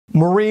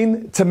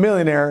Marine to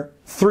millionaire,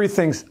 3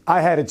 things I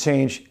had to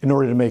change in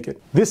order to make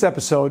it. This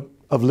episode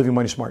of Living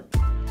Money Smart.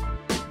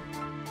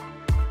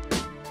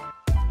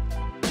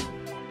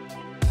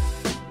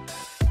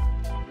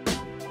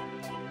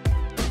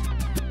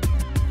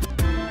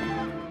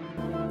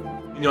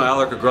 You know,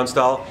 Alec or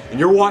Grunstall, and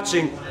you're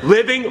watching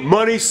Living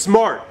Money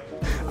Smart.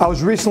 I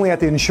was recently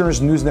at the Insurance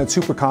Newsnet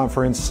Super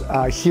Conference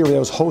here that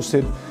was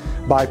hosted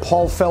by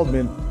Paul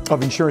Feldman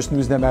of Insurance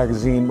Newsnet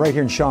magazine right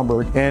here in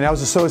Schaumburg. And I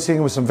was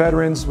associating with some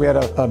veterans. We had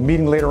a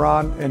meeting later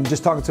on and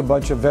just talking to a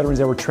bunch of veterans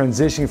that were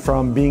transitioning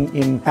from being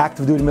in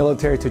active duty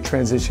military to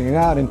transitioning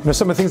out. And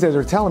some of the things that they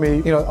were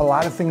telling me, a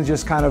lot of things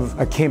just kind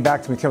of came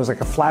back to me. It was like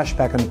a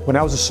flashback on when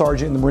I was a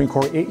sergeant in the Marine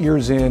Corps, 8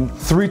 years in,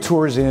 3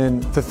 tours in,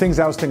 the things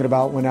I was thinking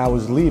about when I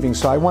was leaving.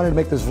 So I wanted to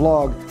make this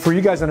vlog for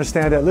you guys to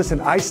understand that, listen,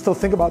 I still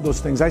think about those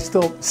things. I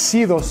still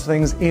see those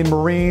things in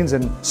Marines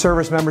and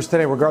service members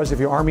today, regardless if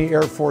you're Army,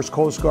 Air Force,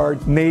 Coast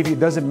Guard, Navy, it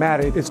doesn't matter.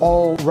 It's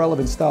all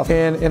relevant stuff.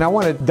 And I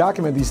want to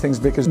document these things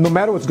because no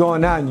matter what's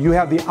going on, you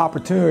have the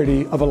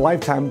opportunity of a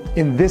lifetime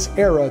in this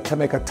era to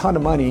make a ton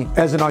of money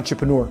as an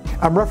entrepreneur.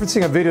 I'm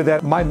referencing a video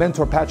that my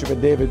mentor, Patrick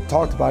and David,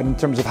 talked about in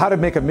terms of how to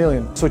make $1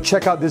 million. So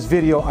check out this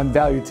video on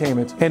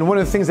valuetainment. And one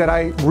of the things that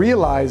I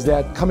realized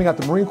that coming out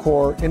the Marine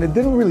Corps, and it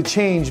didn't really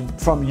change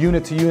from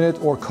unit to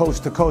unit or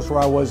coast to coast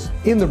where I was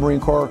in the Marine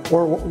Corps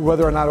or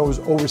whether or not I was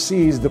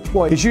overseas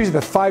deployed. It's usually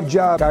the 5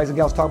 jobs guys and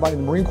gals talk about in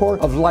the Marine Corps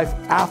of life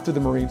after the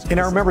Marines. And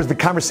I remember the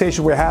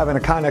conversation we have in a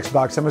Connex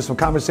box. I mean, some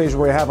conversations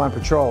we have on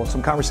patrol,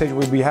 some conversations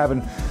we'd be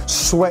having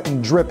sweating,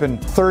 dripping,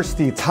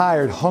 thirsty,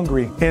 tired,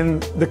 hungry.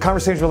 And the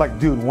conversations were like,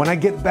 dude, when I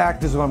get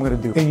back, this is what I'm going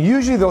to do. And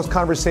usually those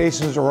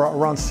conversations are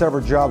around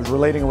several jobs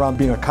relating around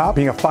being a cop,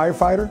 being a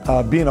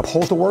firefighter, being a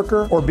postal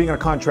worker, or being a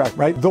contract,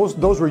 right?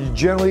 Those were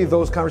generally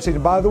those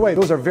conversations. By the way,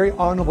 those are very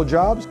honorable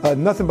jobs.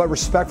 Nothing but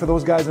respect for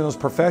those guys in those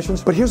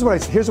professions. But here's what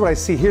I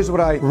see. Here's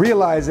what I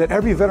realize that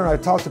every veteran I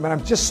talk to, man,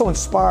 I'm just so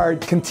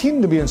inspired,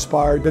 continue to be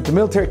inspired that the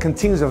military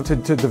continues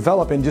to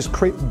develop and just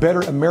create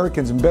better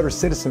Americans and better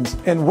citizens.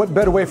 And what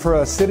better way for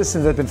a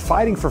citizen that's been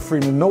fighting for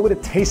freedom to know what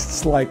it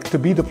tastes like to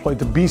be deployed,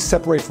 to be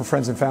separated from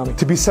friends and family,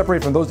 to be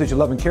separated from those that you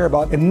love and care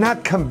about, and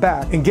not come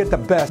back and get the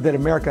best that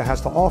America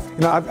has to offer.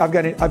 I've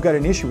got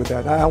an issue with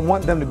that. I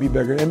want them to be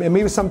bigger. And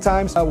maybe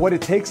sometimes what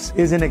it takes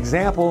is an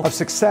example of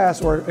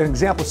success or an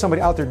example of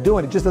somebody out there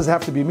doing it. It just doesn't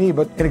have to be me,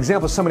 but an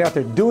example of somebody out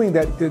there doing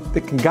that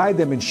can guide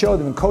them and show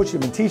them and coach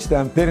them and teach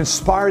them, that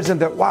inspires them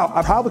that, wow,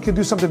 I probably could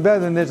do something better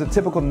than there's a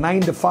typical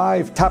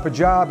 9-to-5 type of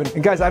job.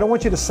 And guys, I don't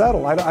want you to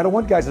settle. I don't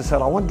want guys to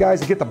settle. I want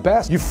guys to get the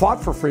best. You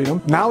fought for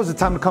freedom. Now is the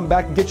time to come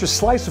back and get your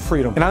slice of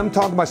freedom. And I'm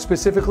talking about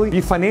specifically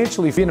be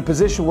financially, be in a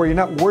position where you're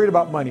not worried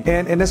about money.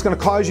 And it's going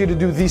to cause you to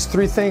do these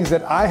 3 things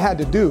that I had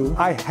to do.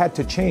 I had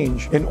to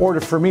change in order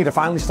for me to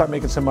finally start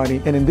making some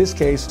money. And in this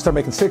case, start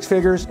making 6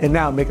 figures and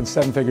now I'm making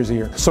 7 figures a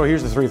year. So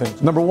here's the 3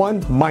 things. Number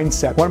 1,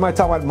 mindset. What am I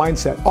talking about?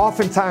 Mindset.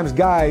 Oftentimes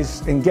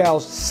guys and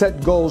gals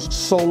set goals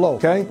so low.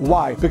 Okay?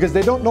 Why? Because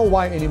they don't know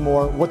why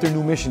anymore what their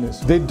new mission is.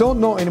 They don't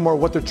know anymore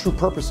what their true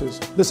purpose is.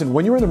 Listen,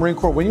 when you're in the Marine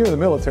Corps, when you're in the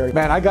military,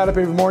 man, I got up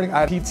every morning,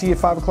 I had PT at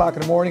 5 o'clock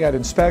in the morning, I had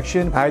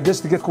inspection, I had this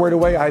to get squared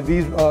away, I had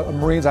these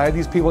Marines, I had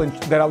these people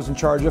that I was in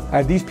charge of, I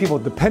had these people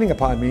depending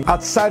upon me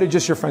outside of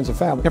just your friends and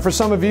family. And for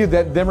some of you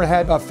that never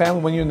had a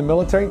family when you're in the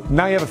military,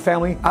 now you have a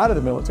family out of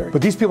the military.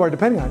 But these people are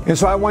depending on you. And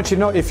so I want you to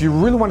know, if you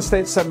really want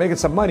to start making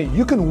some money,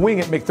 you can wing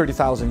it, make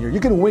 $30,000 a year. You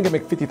can wing it,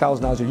 make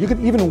 $50,000 a year. You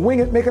can even wing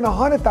it, making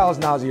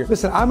 $100,000 a year.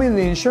 Listen, I'm in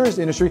the insurance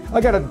industry.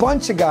 I got a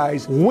bunch of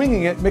guys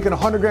winging it, making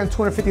 $100 grand,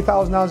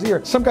 $250,000 a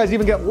year. Some guys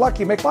even get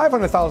lucky, make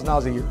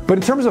 $500,000 a year. But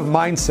in terms of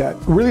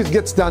mindset, really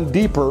gets down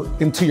deeper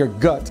into your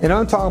gut. And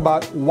I'm talking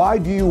about, why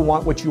do you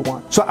want what you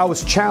want? So I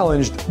was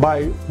challenged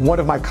by one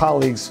of my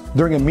colleagues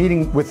during a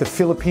meeting with the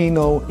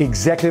Filipino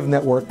Executive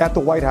Network at the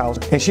White House.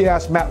 And she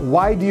asked, Matt,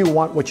 why do you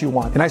want what you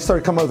want? And I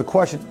started coming up with a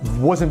question. It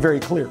wasn't very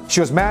clear.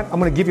 She goes, Matt, I'm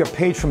going to give you a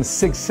page from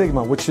Sig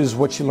Sigma, which is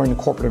what you learn in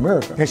corporate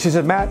America. And she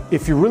said, Matt,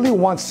 if you really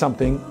want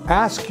something,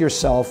 ask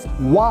yourself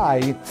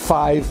why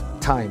 5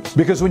 times.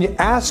 Because when you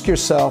ask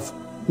yourself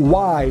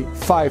why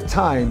 5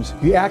 times,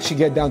 you actually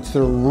get down to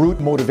the root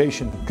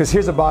motivation. Because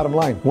here's the bottom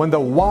line. When the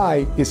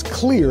why is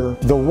clear,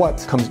 the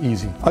what comes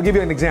easy. I'll give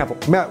you an example.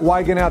 Matt,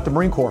 why getting out the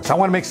Marine Corps? I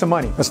want to make some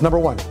money. That's number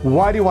 1.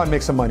 Why do you want to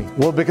make some money?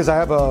 Well, because I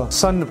have a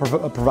son to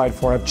provide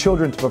for. I have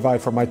children to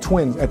provide for, my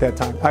twins at that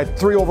time. I had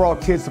 3 overall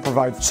kids to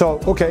provide for. So,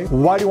 okay,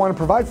 why do you want to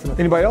provide for them?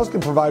 Anybody else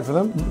can provide for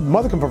them.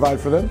 Mother can provide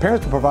for them.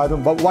 Parents can provide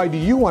them. But why do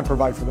you want to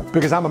provide for them?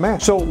 Because I'm a man.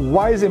 So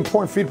why is it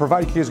important for you to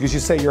provide for kids? Because you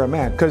say you're a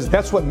man. Because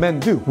that's what men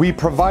do. We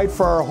provide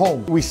for our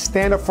home. We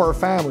stand up for our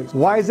families.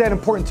 Why is that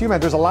important to you, man?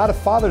 There's a lot of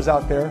fathers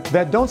out there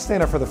that don't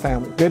stand up for the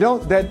family. They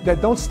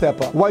don't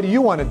step up. Why do you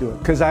want to do it?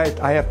 Because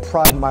I have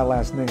pride in my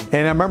last name.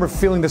 And I remember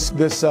feeling this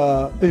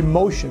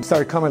emotion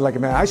started coming like,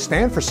 man, I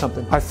stand for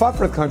something. I fought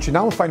for the country.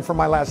 Now I'm fighting for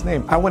my last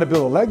name. I want to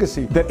build a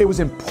legacy. That it was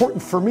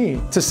important for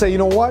me to say, you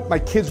know what? My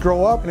kids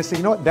grow up and they say,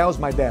 you know what? That was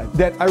my dad.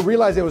 That I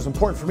realized it was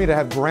important for me to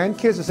have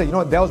grandkids and say, you know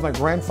what? That was my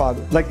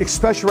grandfather. Like,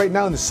 especially right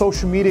now in the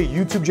social media,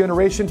 YouTube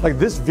generation, like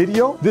this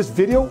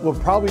video will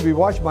probably be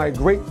watch my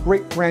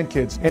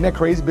great-great-grandkids. Ain't that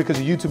crazy? Because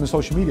of YouTube and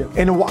social media.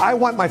 And I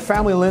want my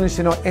family lineage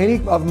to know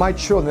any of my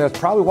children that's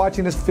probably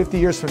watching this 50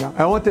 years from now.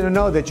 I want them to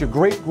know that your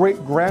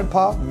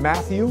great-great-grandpa,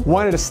 Matthew,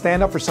 wanted to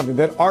stand up for something,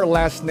 that our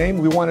last name,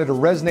 we wanted to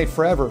resonate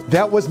forever.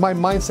 That was my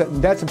mindset,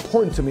 and that's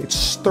important to me. It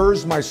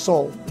stirs my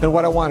soul and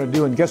what I want to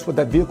do. And guess what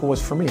that vehicle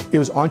was for me? It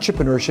was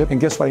entrepreneurship. And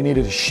guess what I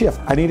needed to shift?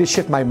 I needed to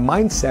shift my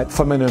mindset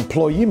from an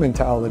employee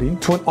mentality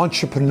to an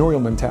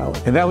entrepreneurial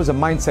mentality. And that was a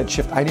mindset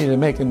shift I needed to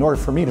make in order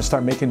for me to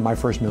start making my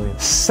first million.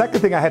 Second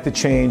thing I had to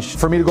change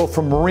for me to go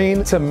from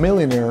Marine to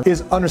millionaire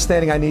is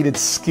understanding I needed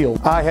skill.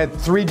 I had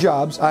 3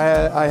 jobs.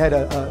 I had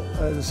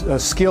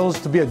skills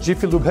to be a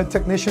Jiffy Lube head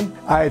technician.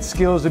 I had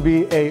skills to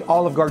be a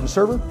Olive Garden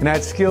server. And I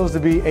had skills to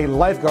be a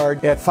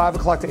lifeguard at 5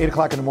 o'clock to 8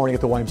 o'clock in the morning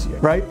at the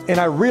YMCA, right? And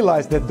I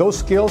realized that those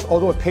skills,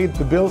 although it paid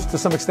the bills to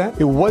some extent,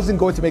 it wasn't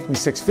going to make me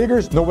 6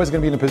 figures, nor was it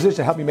going to be in a position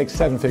to help me make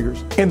 7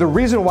 figures. And the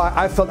reason why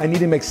I felt I needed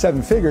to make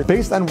 7 figures,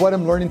 based on what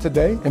I'm learning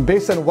today, and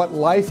based on what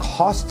life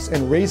costs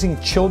and raising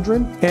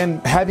children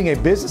and having a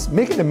business,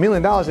 making $1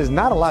 million is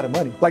not a lot of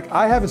money. Like,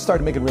 I haven't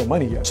started making real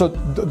money yet. So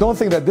don't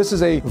think that this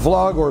is a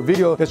vlog or a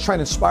video that's trying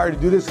to inspire you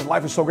to do this and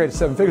life is so great at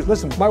 7 figures.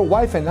 Listen, my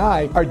wife and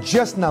I are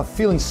just now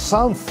feeling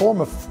some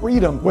form of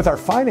freedom with our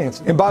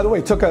finances. And by the way,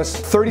 it took us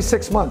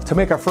 36 months to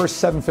make our first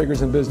 7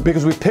 figures in business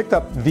because we picked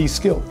up these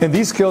skills. And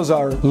these skills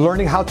are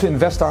learning how to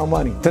invest our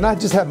money, to not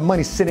just have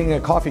money sitting in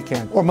a coffee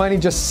can or money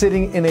just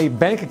sitting in a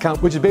bank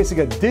account, which is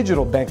basically a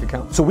digital bank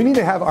account. So we need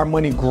to have our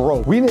money grow.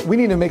 We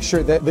need to make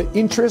sure that the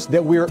interest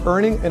that we're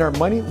earning in our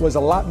money was a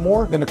lot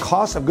more than the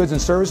cost of goods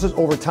and services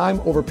over time,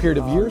 over a period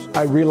of years.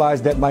 I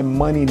realized that my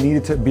money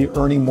needed to be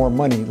earning more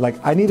money. Like,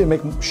 I need to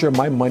make sure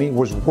my money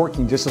was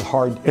working just as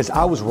hard as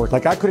I was working.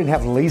 Like, I couldn't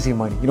have lazy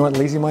money. You know what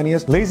lazy money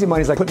is? Lazy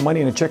money is like putting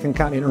money in a checking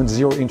account and earn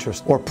 0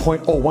 interest, or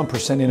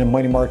 0.01% in a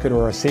money market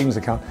or a savings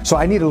account. So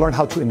I need to learn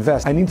how to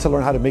invest. I need to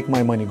learn how to make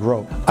my money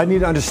grow. I need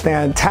to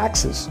understand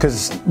taxes,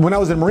 because when I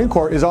was in the Marine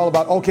Corps, it's all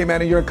about, okay,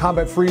 man, you're in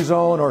combat free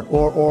zone,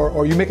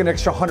 or you make an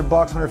extra $100,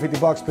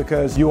 $150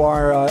 because you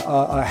are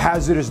a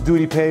hazardous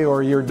duty pay,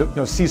 or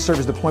your sea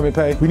service deployment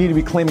pay. We need to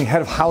be claiming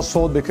head of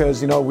household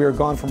because we're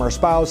gone from our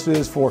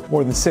spouses for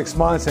more than 6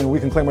 months, and we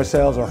can claim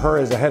ourselves or her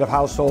as a head of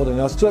household and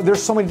us. So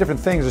there's so many different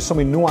things. There's so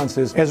many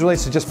nuances as it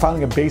relates to just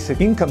filing a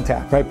basic income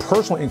tax, right?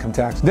 Personal income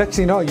tax. Next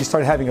thing you know, you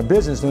start having a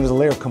business, and there's a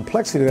layer of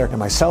complexity there.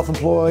 Am I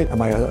self-employed?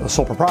 Am I a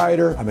sole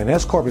proprietor? I'm an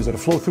S corp. Is it a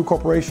flow-through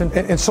corporation?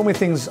 And so many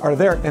things are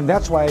there, and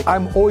that's why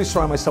I'm always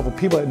surrounding myself with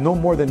people that know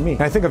more than me.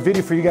 And I think a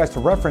video for you guys to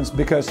reference,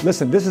 because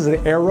listen, this is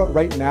an era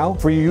right now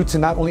for you to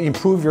not only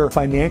improve your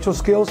financial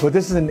skills, but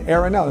this is an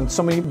era now, and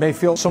so many may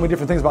feel so many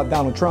different things about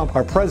Donald Trump,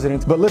 our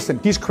president, but listen,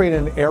 he's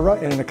created an era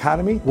and an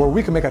economy where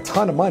we can make a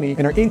ton of money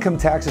and our income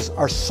taxes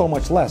are so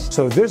much less.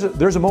 So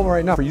there's a moment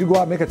right now for you to go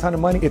out and make a ton of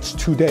money. It's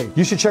today.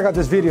 You should check out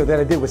this video that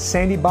I did with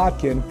Sandy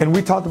Botkin, and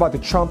we talked about the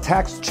Trump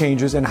tax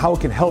changes and how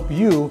it can help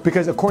you,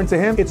 because according to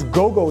him, it's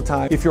go-go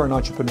time if you're an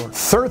entrepreneur.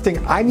 Third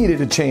thing I needed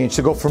to change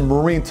to go from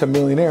Marine to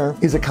millionaire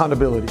is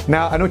accountability.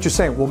 Now, I know what you're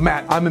saying. Well,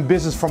 Matt, I'm in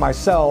business for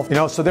myself,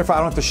 so therefore I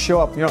don't have to show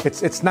up.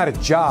 It's not a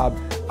job.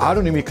 I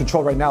don't need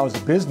control right now as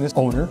a business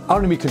owner. I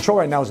don't need control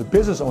right now as a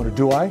business owner,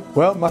 do I?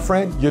 Well, my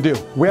friend, you do.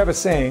 We have a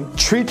saying,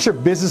 treat your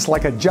business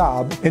like a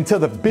job until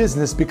the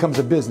business becomes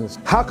a business.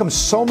 How come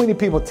so many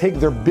people take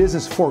their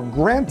business for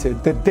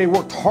granted that they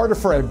worked harder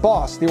for a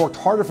boss, they worked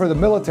harder for the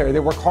military, they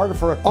worked harder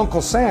for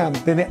Uncle Sam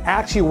than they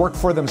actually worked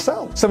for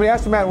themselves? Somebody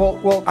asked me, Matt,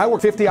 well, I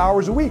work 50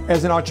 hours a week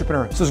as an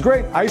entrepreneur. So it's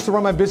great. I used to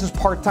run my business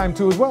part-time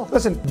too as well.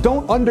 Listen,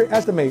 don't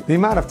underestimate the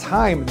amount of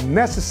time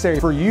necessary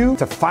for you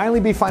to finally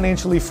be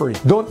financially free.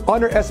 Don't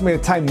underestimate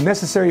the time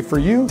necessary for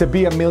you to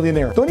be a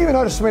millionaire. Don't even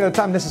underestimate the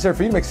time necessary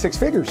for you to make 6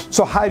 figures.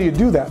 So how do you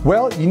do that?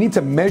 Well, you need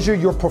to measure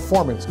your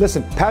performance.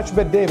 Listen, Patrick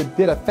Bet-David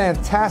did a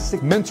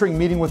fantastic mentoring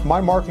meeting with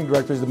my marketing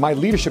directors, my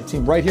leadership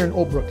team right here in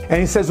Oak Brook. And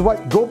he says,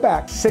 what? Go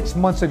back 6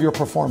 months of your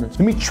performance.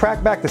 Let me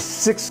track back the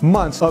 6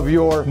 months of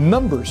your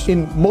numbers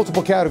in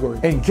multiple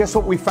categories. And guess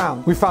what we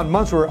found? We found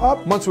months we were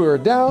up, months we were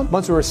down,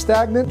 months we were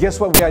stagnant. Guess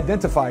what? We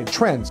identified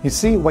trends. You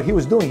see what he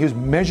was doing? He was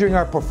measuring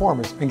our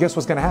performance. And guess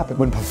what's going to happen?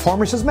 When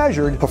performance is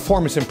measured,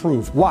 performance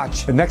improves.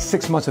 Watch the next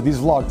 6 months of these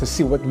vlogs to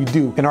see what we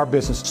do in our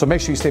business. So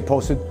make sure you stay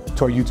posted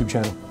to our YouTube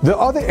channel. The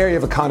other area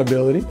of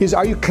accountability is,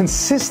 are you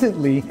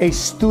consistently a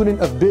student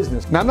of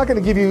business? Now, I'm not going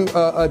to give you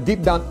a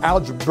deep down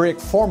algebraic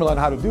formula on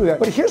how to do that,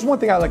 but here's one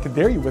thing I like to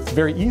dare you with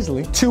very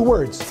easily. 2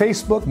 words,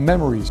 Facebook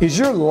memories. Is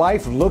your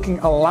life looking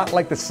a lot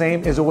like the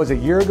same as it was a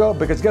year ago?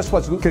 Because guess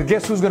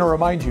who's going to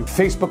remind you?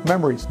 Facebook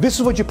memories. This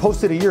is what you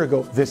posted a year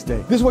ago this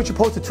day. This is what you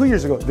posted 2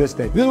 years ago this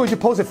day. This is what you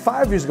posted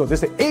 5 years ago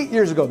this day, 8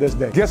 years ago this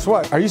day. Guess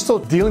what? Are you still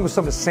dealing with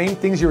some of the same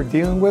things you were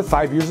dealing with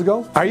 5 years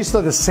ago? Are you still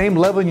at the same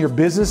level in your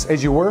business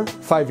as you were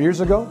 5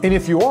 years ago? And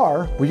if you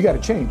are, well, you got to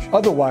change.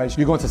 Otherwise,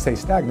 you're going to stay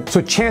stagnant.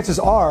 So chances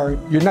are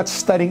you're not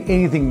studying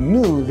anything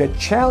new that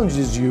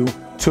challenges you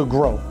to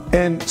grow.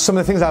 And some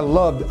of the things I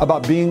loved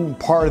about being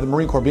part of the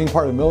Marine Corps, being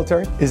part of the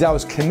military, is I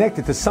was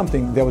connected to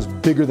something that was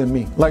bigger than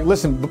me. Like,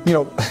 listen, you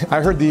know,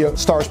 I heard the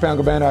Star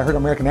Spangled Banner, I heard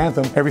American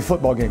Anthem every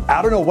football game.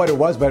 I don't know what it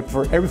was, but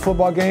for every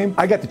football game,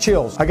 I got the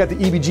chills, I got the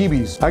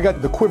EBGBs, I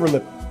got the quiver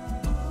lip.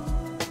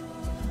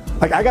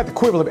 Like, I got the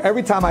quiver lip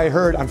every time I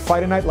heard on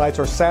Friday Night Lights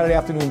or Saturday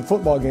afternoon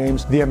football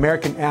games, the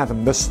American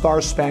Anthem, the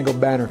Star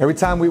Spangled Banner. Every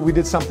time we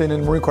did something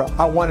in the Marine Corps,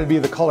 I wanted to be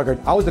the color guard.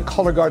 I was the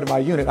color guard of my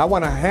unit. I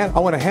want to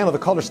handle the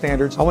color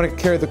standards. I want to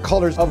carry the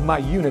colors of my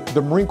unit,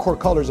 the Marine Corps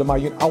colors of my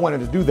unit. I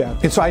wanted to do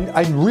that. And so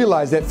I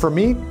realized that for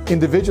me,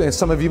 individually, and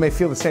some of you may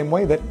feel the same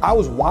way, that I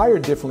was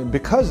wired differently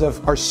because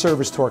of our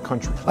service to our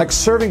country. Like,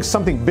 serving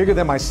something bigger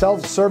than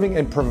myself, serving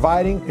and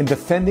providing and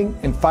defending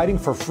and fighting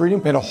for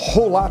freedom meant a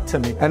whole lot to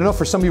me. And I know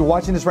for some of you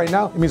watching this right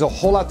now, it means a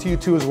whole lot to you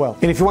too as well.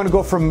 And if you want to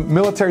go from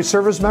military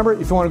service member,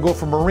 if you want to go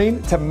from Marine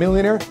to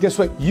millionaire, guess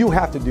what you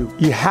have to do?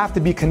 You have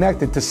to be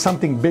connected to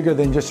something bigger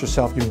than just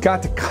yourself. You've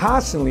got to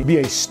constantly be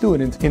a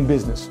student in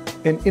business.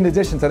 And in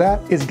addition to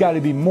that, it's got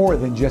to be more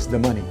than just the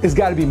money. It's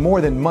got to be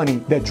more than money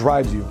that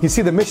drives you. You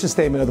see, the mission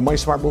statement of the Money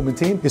Smart Movement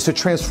team is to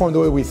transform the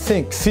way we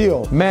think,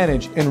 feel,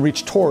 manage, and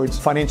reach towards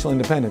financial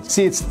independence.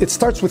 See, it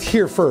starts with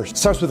here first. It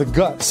starts with the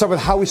gut. It starts with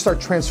how we start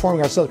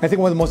transforming ourselves. I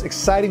think one of the most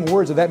exciting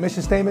words of that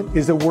mission statement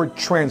is the word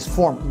transform.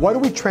 What are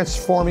we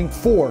transforming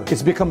for? It's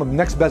to become a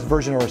next best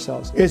version of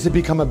ourselves. It's to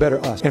become a better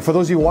us. And for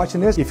those of you watching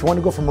this, if you want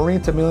to go from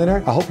Marine to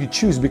millionaire, I hope you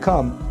choose to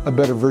become a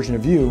better version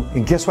of you.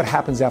 And guess what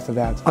happens after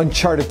that?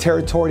 Uncharted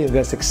territory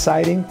that's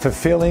exciting,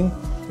 fulfilling,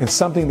 and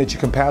something that you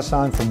can pass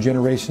on from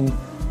generation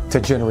to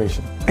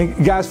generation.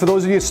 And guys, for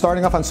those of you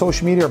starting off on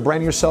social media or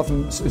branding yourself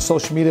in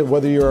social media,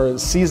 whether you're a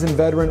seasoned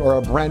veteran or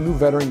a brand new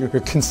veteran, you're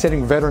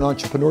considering veteran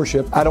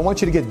entrepreneurship, I don't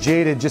want you to get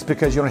jaded just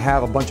because you don't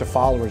have a bunch of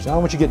followers. I don't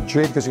want you to get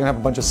jaded because you're gonna have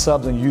a bunch of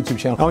subs on your YouTube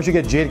channel. I don't want you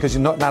to get jaded because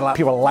not a lot of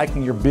people are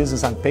liking your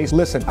business on Facebook.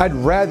 Listen, I'd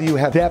rather you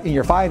have depth in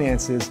your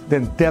finances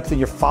than depth in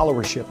your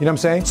followership. You know what I'm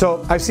saying?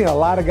 So I've seen a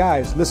lot of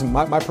guys, listen,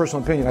 my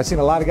personal opinion, I've seen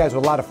a lot of guys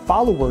with a lot of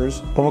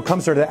followers, but when it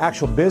comes to the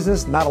actual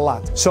business, not a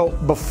lot. So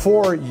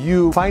before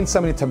you find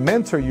somebody to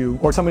mentor you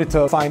or somebody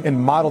to find and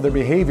model their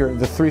behavior,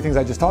 the three things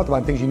I just talked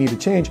about, things you need to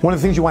change, one of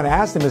the things you want to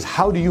ask them is,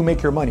 how do you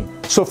make your money?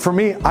 So for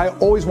me, I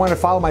always want to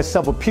follow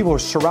myself with people who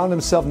surround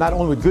themselves not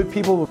only with good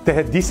people that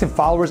have decent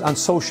followers on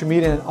social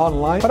media and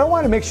online, but I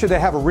want to make sure they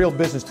have a real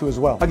business too as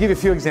well. I'll give you a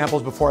few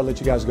examples before I let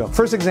you guys go.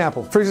 First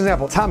example,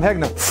 Tom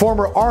Hegna,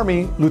 former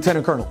Army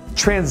Lieutenant Colonel,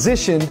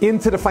 transitioned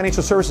into the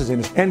financial services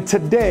industry. And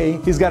today,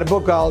 he's got a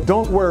book called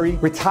Don't Worry,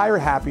 Retire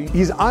Happy.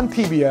 He's on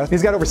PBS.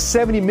 He's got over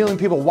 70 million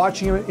people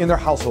watching him in their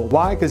household.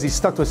 Why? Because he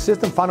stuck to a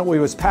system, found out what he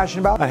was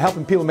passionate about, and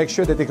helping people make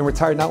sure that they can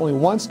retire not only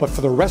once, but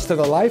for the rest of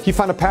their life. He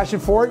found a passion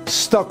for it,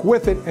 stuck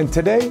with it, and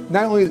today,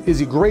 not only is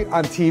he great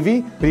on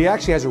TV, but he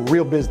actually has a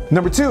real business.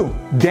 Number two,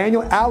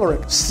 Daniel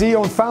Alaric,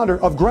 CEO and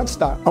founder of Grunt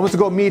Style. I went to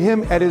go meet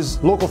him at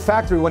his local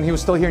factory when he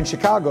was still here in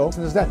Chicago.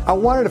 I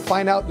wanted to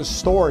find out the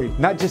story,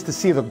 not just to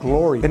see the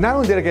glory. And not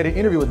only did I get an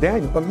interview with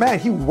Daniel, but man,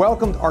 he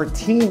welcomed our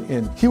team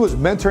in. He was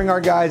mentoring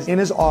our guys in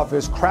his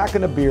office,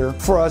 cracking a beer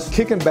for us,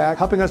 kicking back,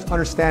 helping us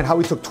understand how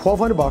he took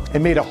 $1,200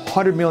 and made a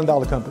 $100 million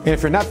company. And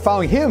if you're not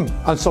following him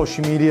on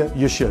social media,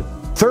 you should.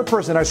 Third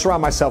person I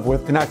surround myself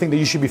with, and I think that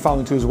you should be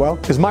following too as well,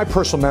 is my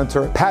personal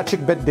mentor,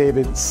 Patrick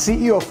Bet-David,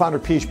 CEO, founder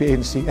of PHP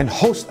Agency, and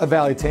host of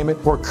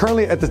Valuetainment. We're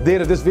currently, at the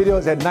date of this video,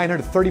 is at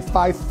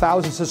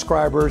 935,000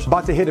 subscribers,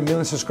 about to hit 1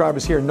 million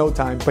subscribers here in no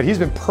time. But he's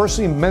been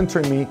personally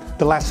mentoring me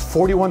the last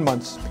 41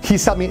 months.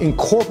 He's helped me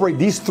incorporate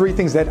these three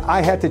things that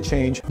I had to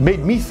change,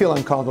 made me feel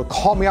uncomfortable,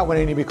 called me out when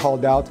I need to be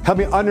called out, helped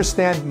me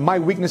understand my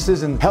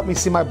weaknesses, and helped me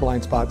see my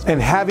blind spots. And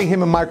having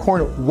him in my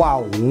corner,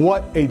 wow,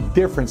 what a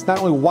difference. Not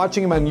only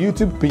watching him on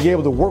YouTube, but being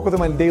able to work with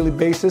him on a daily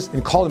basis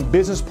and call him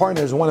business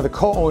partner as one of the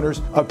co-owners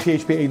of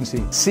PHP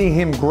Agency. Seeing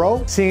him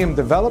grow, seeing him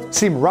develop,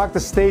 seeing him rock the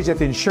stage at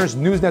the Insurance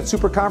Newsnet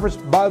Super Conference.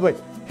 By the way,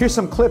 here's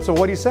some clips of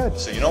what he said.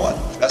 So you know what?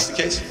 If that's the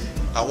case,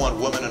 I want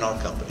women in our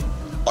company.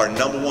 Our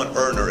 #1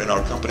 earner in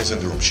our company is in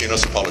the room. Sheena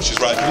Sapolo. She's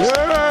right here.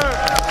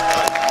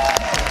 Yeah.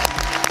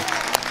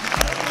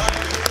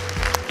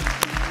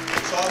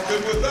 It's all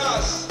good with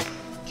us.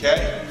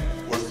 Okay?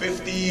 We're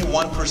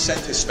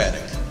 51%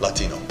 Hispanic,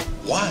 Latino.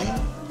 Why?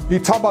 You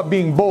talk about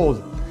being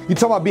bold. You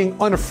talk about being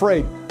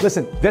unafraid.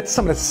 Listen, that's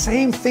some of the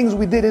same things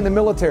we did in the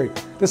military.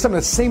 That's some of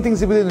the same things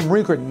that we did in the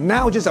Marine Corps.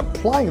 Now just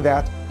applying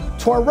that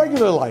to our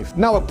regular life.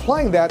 Now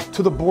applying that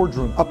to the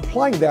boardroom,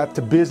 applying that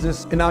to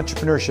business and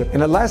entrepreneurship.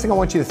 And the last thing I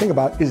want you to think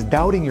about is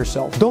doubting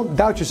yourself. Don't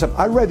doubt yourself.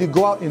 I'd rather you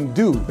go out and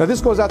do. Now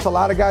this goes out to a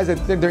lot of guys that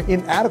think they're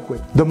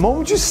inadequate. The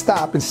moment you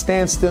stop and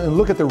stand still and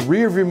look at the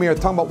rear view mirror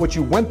talking about what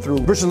you went through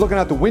versus looking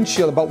out the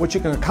windshield about what you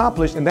can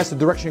accomplish, and that's the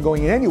direction you're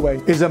going in anyway,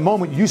 is the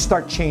moment you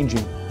start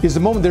changing. Is the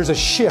moment there's a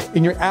shift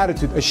in your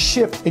attitude, a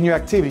shift in your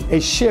activity,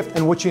 a shift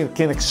in what you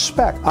can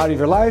expect out of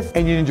your life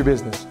and in your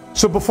business.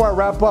 So before I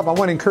wrap up, I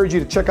want to encourage you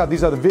to check out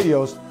these other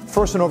videos.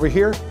 First one over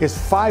here is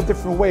 5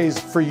 different ways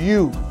for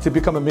you to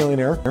become a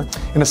millionaire.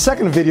 And the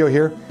second video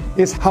here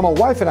is how my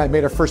wife and I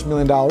made our first $1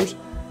 million.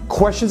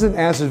 Questions and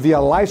answers via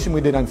a live stream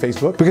we did on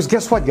Facebook. Because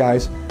guess what,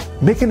 guys?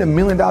 Making $1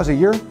 million a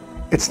year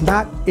It's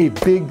not a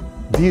big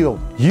deal.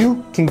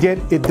 You can get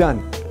it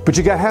done. But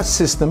you gotta have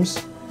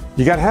systems,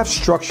 you gotta have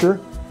structure,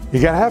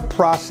 you gotta have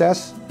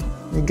process,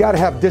 you gotta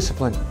have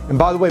discipline. And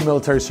by the way,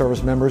 military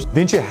service members,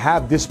 didn't you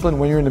have discipline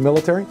when you're in the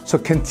military? So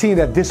continue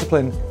that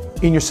discipline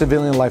in your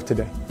civilian life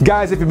today.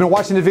 Guys, if you've been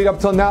watching the video up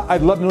until now,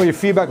 I'd love to know your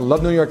feedback, I'd love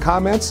to know your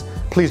comments.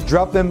 Please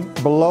drop them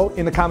below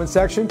in the comment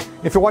section.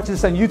 If you're watching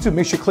this on YouTube,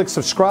 make sure you click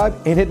subscribe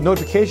and hit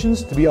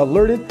notifications to be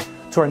alerted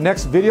to our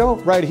next video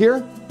right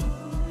here.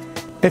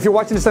 If you're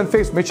watching this on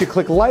Facebook, make sure you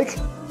click like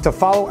to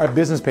follow our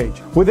business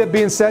page. With that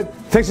being said,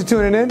 thanks for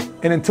tuning in,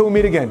 and until we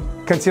meet again,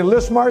 continue to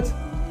live smart,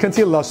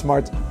 continue to love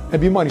smart,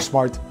 and be money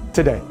smart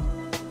today.